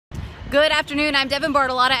Good afternoon, I'm Devin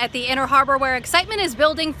Bartolotta at the Inner Harbor, where excitement is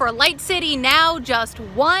building for Light City, now just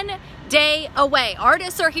 1 day away.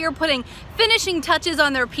 Artists are here putting finishing touches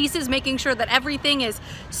on their pieces, making sure that everything is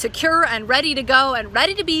secure and ready to go and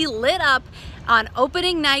ready to be lit up on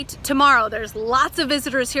opening night tomorrow. There's lots of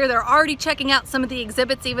visitors here. They're already checking out some of the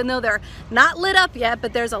exhibits, even though they're not lit up yet,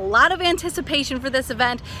 but there's a lot of anticipation for this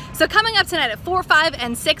event. So coming up tonight at 4, 5,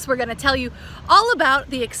 and 6, we're gonna tell you all about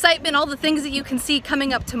the excitement, all the things that you can see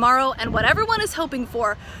coming up tomorrow, and what everyone is hoping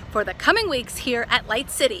for the coming weeks here at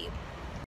Light City.